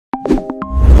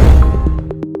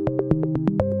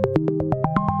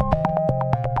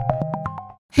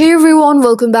Hey everyone,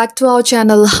 welcome back to our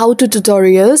channel How to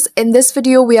Tutorials. In this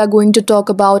video, we are going to talk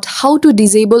about how to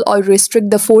disable or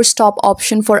restrict the force stop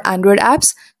option for Android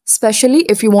apps, especially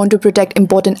if you want to protect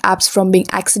important apps from being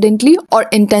accidentally or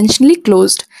intentionally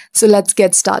closed. So let's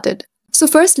get started. So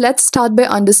first, let's start by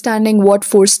understanding what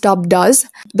force stop does.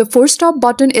 The force stop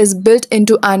button is built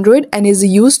into Android and is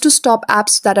used to stop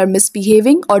apps that are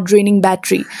misbehaving or draining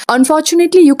battery.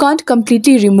 Unfortunately, you can't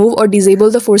completely remove or disable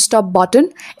the force stop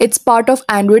button. It's part of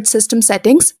Android system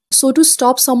settings. So to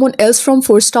stop someone else from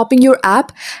force stopping your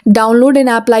app, download an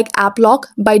app like App Lock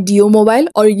by Dio Mobile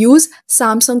or use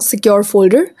Samsung Secure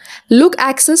Folder. Look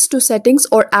access to settings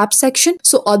or app section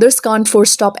so others can't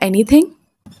force stop anything.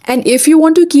 And if you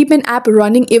want to keep an app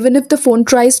running even if the phone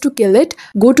tries to kill it,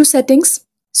 go to settings,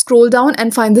 scroll down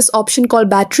and find this option called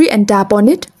battery and tap on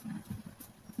it.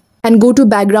 And go to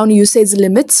background usage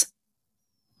limits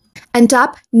and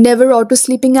tap never auto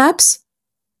sleeping apps.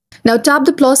 Now tap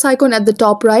the plus icon at the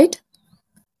top right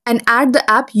and add the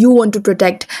app you want to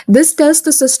protect. This tells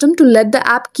the system to let the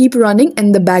app keep running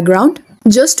in the background.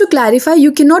 Just to clarify,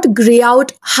 you cannot gray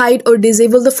out, hide or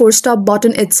disable the force stop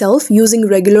button itself using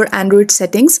regular Android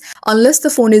settings unless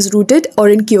the phone is rooted or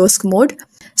in kiosk mode.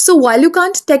 So while you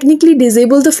can't technically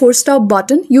disable the force stop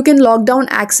button, you can lock down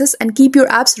access and keep your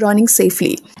apps running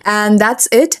safely. And that's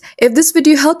it. If this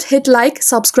video helped, hit like,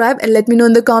 subscribe and let me know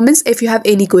in the comments if you have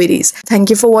any queries.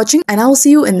 Thank you for watching and I'll see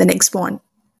you in the next one.